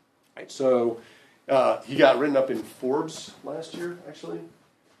 Right, so he got written up in Forbes last year, actually,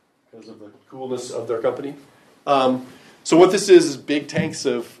 because of the coolness of their company. So what this is big tanks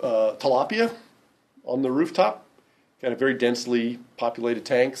of tilapia on the rooftop, kind of very densely populated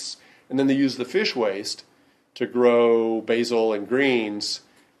tanks. And then they use the fish waste to grow basil and greens,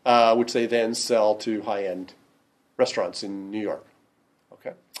 which they then sell to high-end restaurants in New York.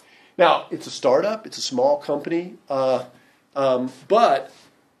 Okay. Now, it's a startup. It's a small company. But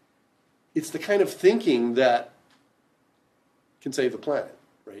it's the kind of thinking that can save the planet,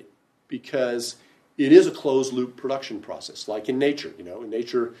 right? Because it is a closed-loop production process, like in nature. In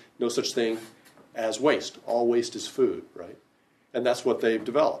nature, no such thing as waste. All waste is food, right? And that's what they've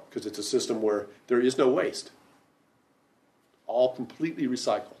developed, because it's a system where there is no waste. All completely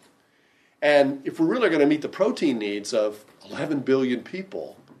recycled. And if we're really going to meet the protein needs of 11 billion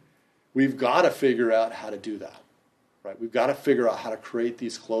people, we've got to figure out how to do that, right? We've got to figure out how to create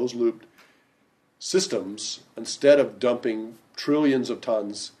these closed-loop systems instead of dumping trillions of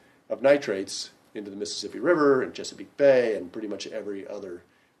tons of nitrates into the Mississippi River and Chesapeake Bay and pretty much every other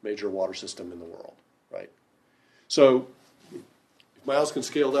major water system in the world, right? So if Miles can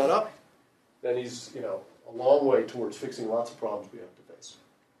scale that up, then he's a long way towards fixing lots of problems we have to face.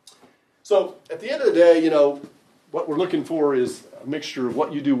 So at the end of the day, what we're looking for is a mixture of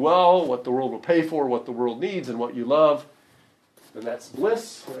what you do well, what the world will pay for, what the world needs, and what you love. And that's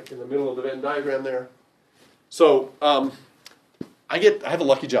bliss, right in the middle of the Venn diagram there. So I have a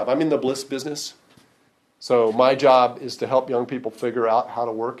lucky job. I'm in the bliss business. So my job is to help young people figure out how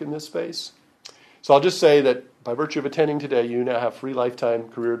to work in this space. So I'll just say that by virtue of attending today, you now have free lifetime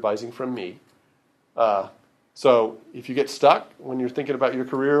career advising from me. So if you get stuck when you're thinking about your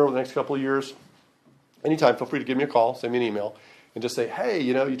career over the next couple of years, anytime, feel free to give me a call, send me an email, and just say, hey,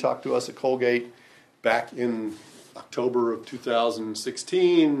 you talked to us at Colgate back in October of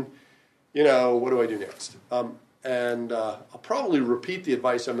 2016. What do I do next? And I'll probably repeat the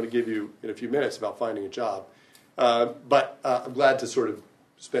advice I'm going to give you in a few minutes about finding a job. But I'm glad to sort of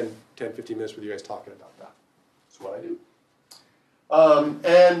spend 10, 15 minutes with you guys talking about that. That's what I do.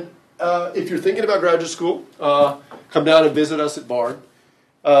 If you're thinking about graduate school, come down and visit us at Bard.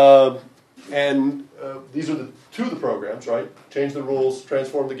 These are two of the programs, right? Change the rules,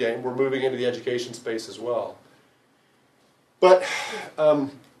 transform the game. We're moving into the education space as well. But, I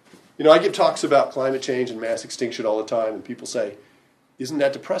give talks about climate change and mass extinction all the time, and people say, isn't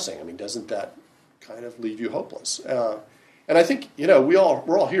that depressing? I mean, doesn't that kind of leave you hopeless? And I think, we're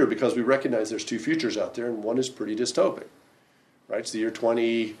all here because we recognize there's two futures out there, and one is pretty dystopic, right? It's the year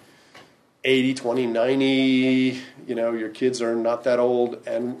 2080, 2090, your kids are not that old,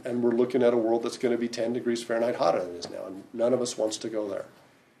 and we're looking at a world that's going to be 10 degrees Fahrenheit hotter than it is now, and none of us wants to go there.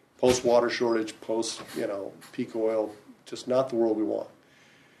 Post-water shortage, peak oil, just not the world we want.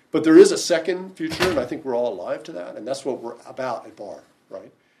 But there is a second future, and I think we're all alive to that, and that's what we're about at Bard,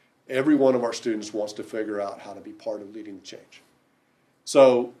 right? Every one of our students wants to figure out how to be part of leading the change.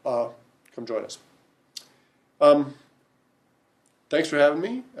 So come join us. Thanks for having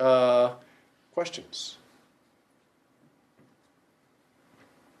me. Questions?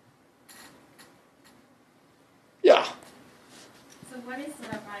 Yeah. So what is the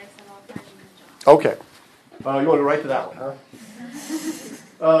robotics and all kinds of jobs? Okay. You want to write to that one, huh?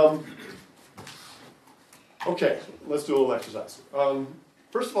 Okay, let's do a little exercise.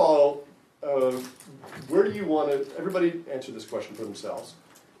 First of all, where do you want to, everybody answer this question for themselves.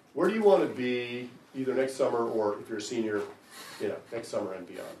 Where do you want to be either next summer or if you're a senior, next summer and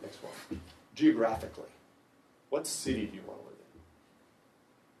beyond, next fall? Geographically, what city do you want to live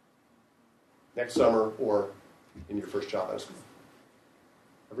in? Next summer or in your first job out of school?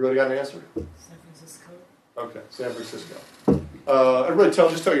 Everybody got an answer? San Francisco. Okay, San Francisco. Everybody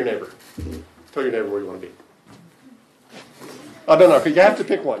just tell your neighbor. Tell your neighbor where you want to be. Oh, no, you have to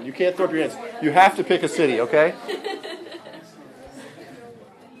pick one. You can't throw up your hands. You have to pick a city, okay?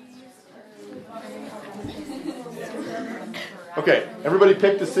 Okay, everybody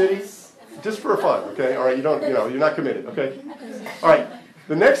pick the city, just for fun, okay? All right, you're not committed, okay? All right,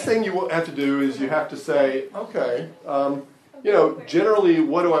 the next thing you have to do is you have to say, okay, generally,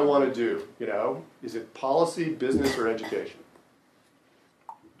 what do I want to do? Is it policy, business, or education?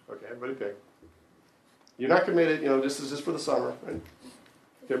 Okay, everybody pick. You're not committed, this is just for the summer, right?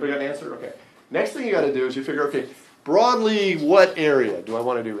 Everybody got an answer? Okay. Next thing you got to do is you figure, okay, broadly, what area? Do I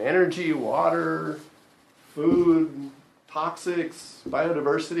want to do energy, water, food, toxics,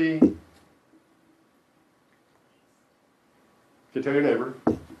 biodiversity? Okay, tell your neighbor.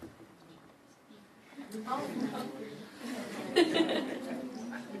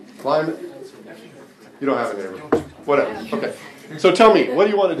 Climate? You don't have a neighbor. Whatever. Okay. So tell me, what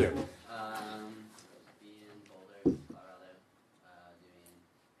do you want to do? Be in Boulder, Colorado, doing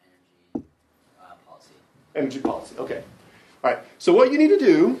energy policy. Energy policy. Okay. All right. So what you need to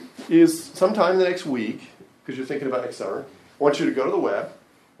do is sometime in the next week, because you're thinking about next summer, I want you to go to the web,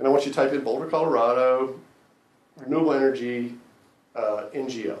 and I want you to type in Boulder, Colorado, renewable energy,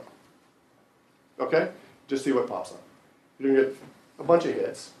 NGO. Okay? Just see what pops up. You're going to get a bunch of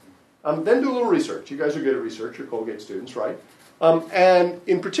hits. Then do a little research. You guys are good at research. You're Colgate students, right? And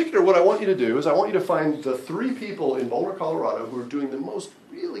in particular, what I want you to do is I want you to find the 3 people in Boulder, Colorado who are doing the most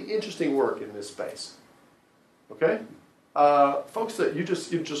really interesting work in this space. Okay? Folks that you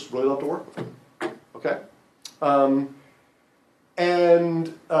just really love to work with. Okay?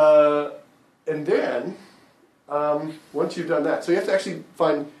 And then, once you've done that, so you have to actually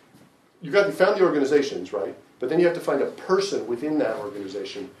find, you found the organizations, right? But then you have to find a person within that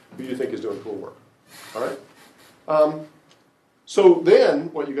organization who you think is doing cool work. All right? So then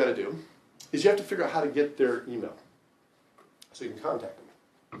what you got to do is you have to figure out how to get their email so you can contact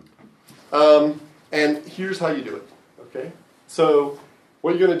them. And here's how you do it. Okay? So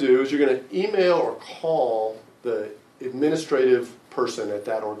what you're going to do is you're going to email or call the administrative person at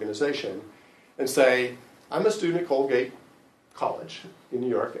that organization and say, I'm a student at Colgate College in New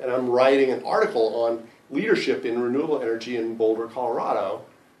York, and I'm writing an article on leadership in renewable energy in Boulder, Colorado,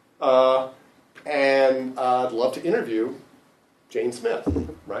 and I'd love to interview Jane Smith,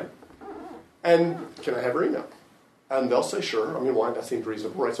 right? And can I have her email? And they'll say, sure. I mean, why? That seems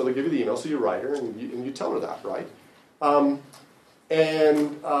reasonable, right? So they give you the email, so you write her, and you tell her that, right? Can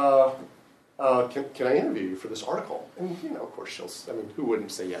I interview you for this article? And, of course, who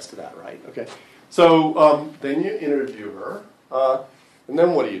wouldn't say yes to that, right? Okay. So then you interview her, and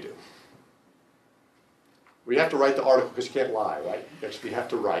then what do? Well, you have to write the article because you can't lie, right? You actually have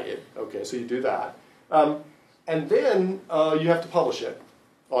to write it. Okay, so you do that. And then you have to publish it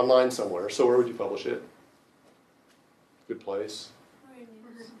online somewhere. So where would you publish it? Good place.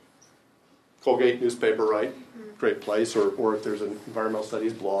 Colgate newspaper, right? great place, or if there's an environmental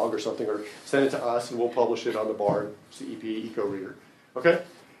studies blog or something, or send it to us and we'll publish it on the BARD CEP Eco Reader. Okay?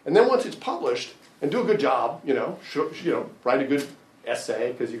 And then once it's published, and do a good job, write a good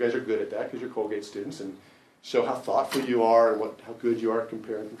essay, because you guys are good at that, because you're Colgate students, and show how thoughtful you are and how good you are at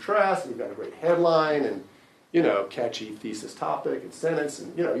compare and contrast, and you've got a great headline, and catchy thesis topic and sentence,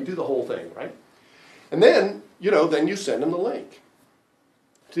 and you do the whole thing, right? And then, then you send them the link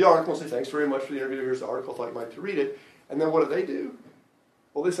to the article and say, thanks very much for the interview, here's the article, thought you might like to read it. And then what do?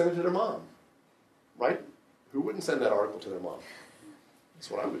 Well, they send it to their mom, right? Who wouldn't send that article to their mom? That's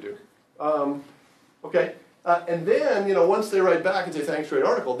what I would do. Okay. And then, once they write back and say, thanks for the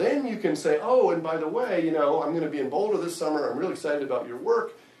article, then you can say, oh, and by the way, I'm going to be in Boulder this summer. I'm really excited about your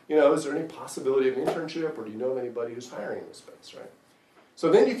work. Is there any possibility of an internship, or do you know of anybody who's hiring in this space, right? So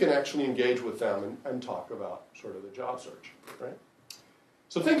then you can actually engage with them and talk about sort of the job search, right?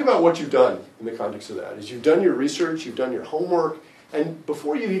 So think about what you've done in the context of that. Is you've done your research, you've done your homework, and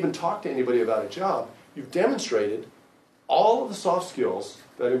before you even talk to anybody about a job, you've demonstrated all of the soft skills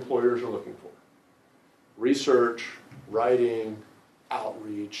that employers are looking for. Research, writing,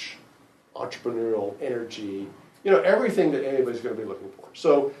 outreach, entrepreneurial energy, everything that anybody's going to be looking for.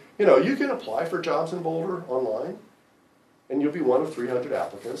 So, you can apply for jobs in Boulder online, and you'll be one of 300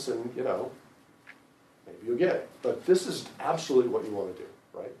 applicants, and, maybe you'll get it. But this is absolutely what you want to do,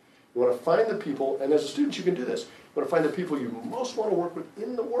 right? You want to find the people, and as a student you can do this. You want to find the people you most want to work with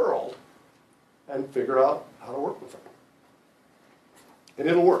in the world and figure out how to work with them. And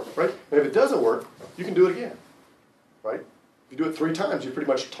it'll work, right? And if it doesn't work, you can do it again, right? If you do it 3 times, you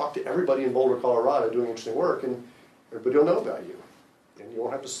pretty much talk to everybody in Boulder, Colorado doing interesting work, and everybody will know about you. And you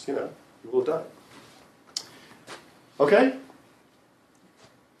won't have to, you will have done it. Okay?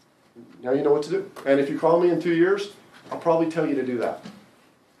 Now you know what to do. And if you call me in 2 years, I'll probably tell you to do that.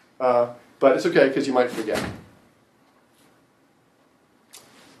 But it's okay, because you might forget.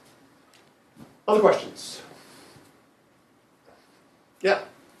 Other questions? Yeah?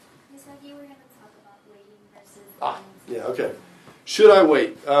 You said you were going to talk about waiting versus... Yeah, okay. Should I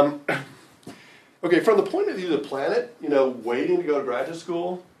wait? Okay, from the point of view of the planet, waiting to go to graduate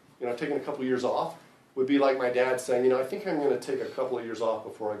school, taking a couple of years off, would be like my dad saying, I think I'm going to take a couple of years off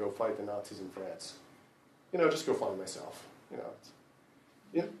before I go fight the Nazis in France. Just go find myself.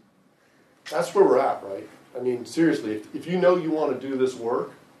 That's where we're at, right? I mean, seriously, if you know you want to do this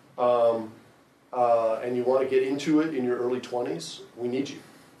work, and you want to get into it in your early 20s, we need you.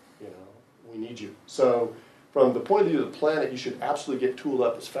 We need you. So from the point of view of the planet, you should absolutely get tooled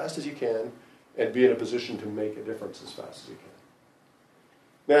up as fast as you can and be in a position to make a difference as fast as you can.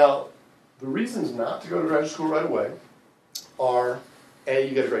 Now, the reasons not to go to graduate school right away are, A,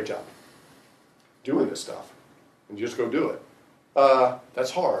 you get a great job doing this stuff, and you just go do it.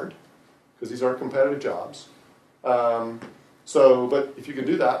 That's hard, because these are competitive jobs. But if you can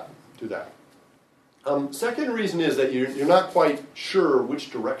do that, do that. Second reason is that you're not quite sure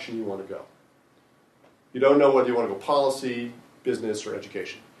which direction you want to go. You don't know whether you want to go policy, business, or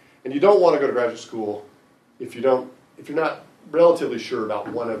education. And you don't want to go to graduate school if you're not relatively sure about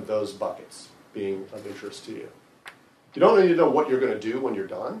one of those buckets being of interest to you. You don't need to know what you're going to do when you're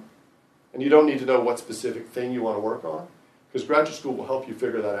done, and you don't need to know what specific thing you want to work on, because graduate school will help you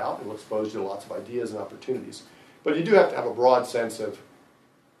figure that out and will expose you to lots of ideas and opportunities. But you do have to have a broad sense of,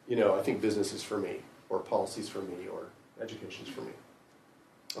 I think business is for me, or policy's for me, or education's for me.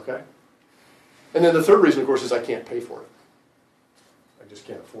 Okay? And then the third reason, of course, is I can't pay for it. I just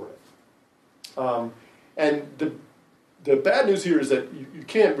can't afford it. And the bad news here is that you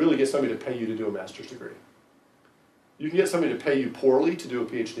can't really get somebody to pay you to do a master's degree. You can get somebody to pay you poorly to do a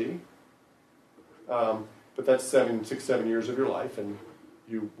PhD, but that's 6, 7 years of your life, and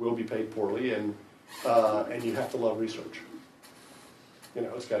you will be paid poorly, and you have to love research.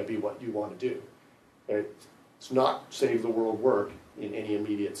 It's got to be what you want to do. Right? It's not save the world work in any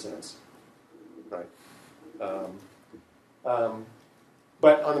immediate sense. Right?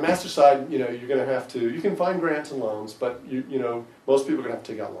 But on the master's side, you're going to have to. You can find grants and loans, but most people are going to have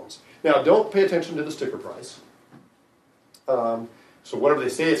to take out loans. Now, don't pay attention to the sticker price. So whatever they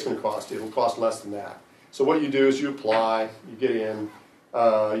say it's going to cost, it will cost less than that. So what you do is you apply, you get in,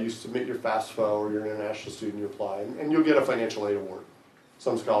 you submit your FAFSA or you're an international student, you apply, and you'll get a financial aid award,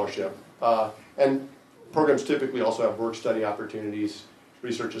 some scholarship. And programs typically also have work-study opportunities,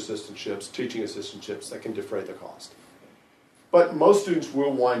 research assistantships, teaching assistantships that can defray the cost. But most students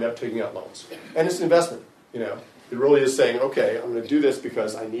will wind up taking out loans. And it's an investment, It really is saying, okay, I'm going to do this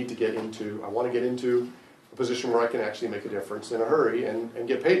because I want to get into a position where I can actually make a difference in a hurry and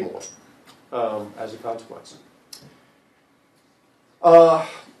get paid more as a consequence.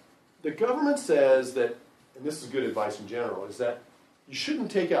 The government says that and this is good advice in general, is that you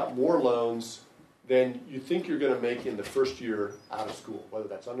shouldn't take out more loans than you think you're going to make in the first year out of school, whether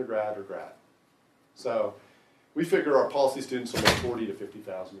that's undergrad or grad. So we figure our policy students will make $40,000 to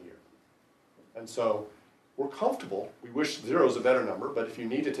 $50,000 a year. And so we're comfortable. We wish zero is a better number, but if you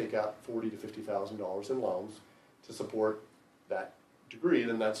need to take out $40,000 to $50,000 in loans to support that degree,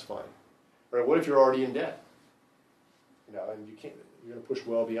 then that's fine. All right, what if you're already in debt? You know, and you're going to push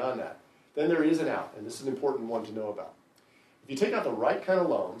well beyond that. Then there is an out, and this is an important one to know about. If you take out the right kind of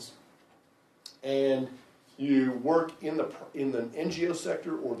loans, and you work in the NGO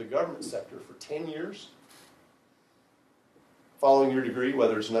sector or the government sector for 10 years, following your degree,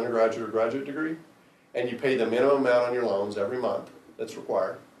 whether it's an undergraduate or graduate degree, and you pay the minimum amount on your loans every month that's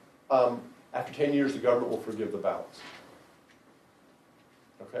required, after 10 years, the government will forgive the balance.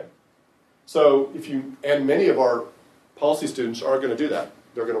 Okay? So and many of our policy students are going to do that.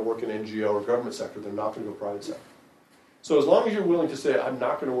 They're going to work in NGO or government sector. They're not going to go private sector. So as long as you're willing to say, I'm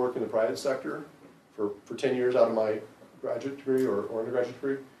not going to work in the private sector for 10 years out of my graduate degree or undergraduate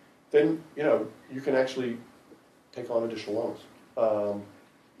degree, then, you can actually take on additional loans.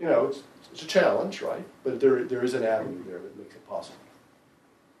 It's a challenge, right? But there is an avenue there that makes it possible.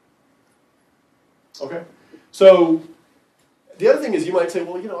 Okay? So the other thing is you might say,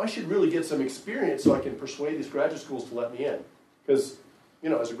 well, I should really get some experience so I can persuade these graduate schools to let me in. Because,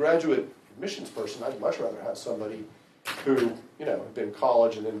 as a graduate admissions person, I'd much rather have somebody who, had been in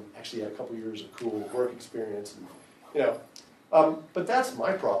college and then actually had a couple years of cool work experience. And, but that's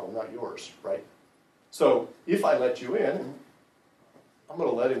my problem, not yours, right? So if I let you in, I'm going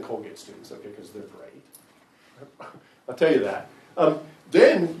to let in Colgate students, okay, because they're great. I'll tell you that.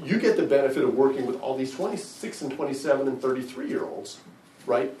 Then you get the benefit of working with all these 26 and 27 and 33-year-olds,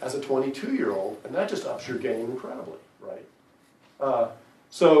 right, as a 22-year-old, and that just ups your game incredibly, right?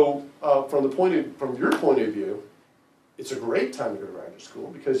 So from your point of view, it's a great time to go to graduate school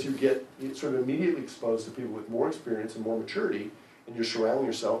because you get sort of immediately exposed to people with more experience and more maturity, and you're surrounding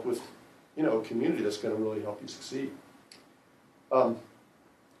yourself with, a community that's going to really help you succeed.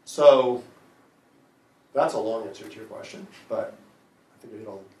 So that's a long answer to your question, but I think I hit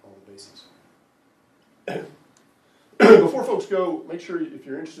all the bases. Before folks go, make sure if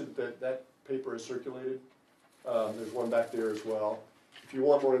you're interested that paper is circulated. There's one back there as well. If you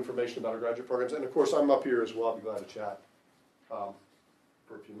want more information about our graduate programs, and of course I'm up here as well, I'll be glad to chat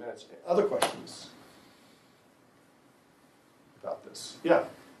for a few minutes. Other questions about this? Yeah.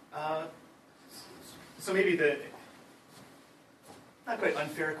 So maybe not quite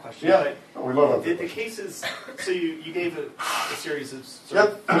unfair question, but we love unfair the cases. So you gave a series of sort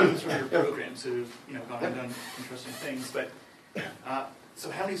of students from your programs who've gone and done interesting things. But so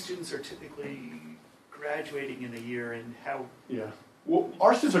how many students are typically graduating in a year, and how? Yeah. Well,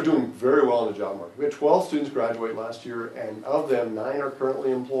 our students are doing very well in the job market. We had 12 students graduate last year, and of them, 9 are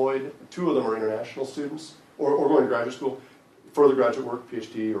currently employed. 2 of them are international students, or going to graduate school, further graduate work,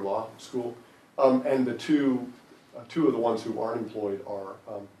 PhD or law school. And the two of the ones who aren't employed are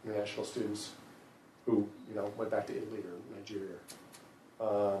international students who went back to Italy or Nigeria.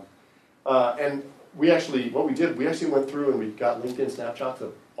 And we actually went through and we got LinkedIn snapshots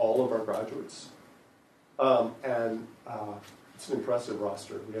of all of our graduates. It's an impressive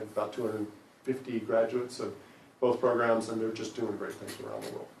roster. We have about 250 graduates of both programs, and they're just doing great things around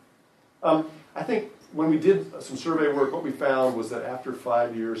the world. I think when we did some survey work, what we found was that after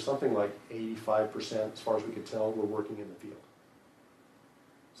 5 years, something like 85%, as far as we could tell, were working in the field.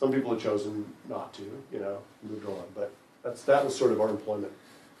 Some people had chosen not to, moved on, but that was sort of our employment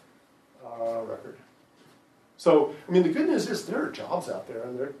record. So, the good news is there are jobs out there,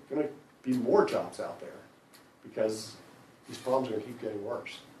 and there are going to be more jobs out there because these problems are going to keep getting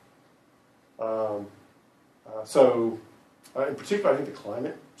worse. In particular, I think the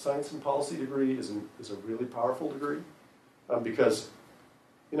climate science and policy degree is a really powerful degree because,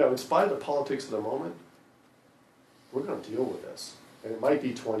 in spite of the politics of the moment, we're going to deal with this. And it might be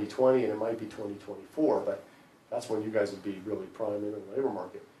 2020 and it might be 2024, but that's when you guys would be really prime in the labor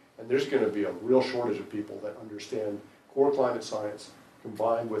market. And there's going to be a real shortage of people that understand core climate science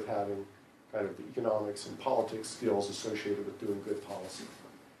combined with having kind of the economics and politics skills associated with doing good policy.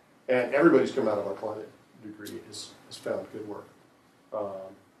 And everybody's come out of our climate degree has found good work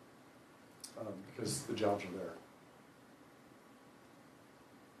because the jobs are there.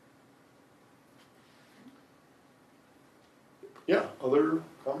 Yeah, other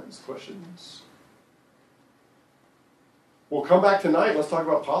comments, questions? We'll come back tonight. Let's talk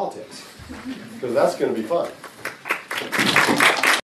about politics because that's going to be fun.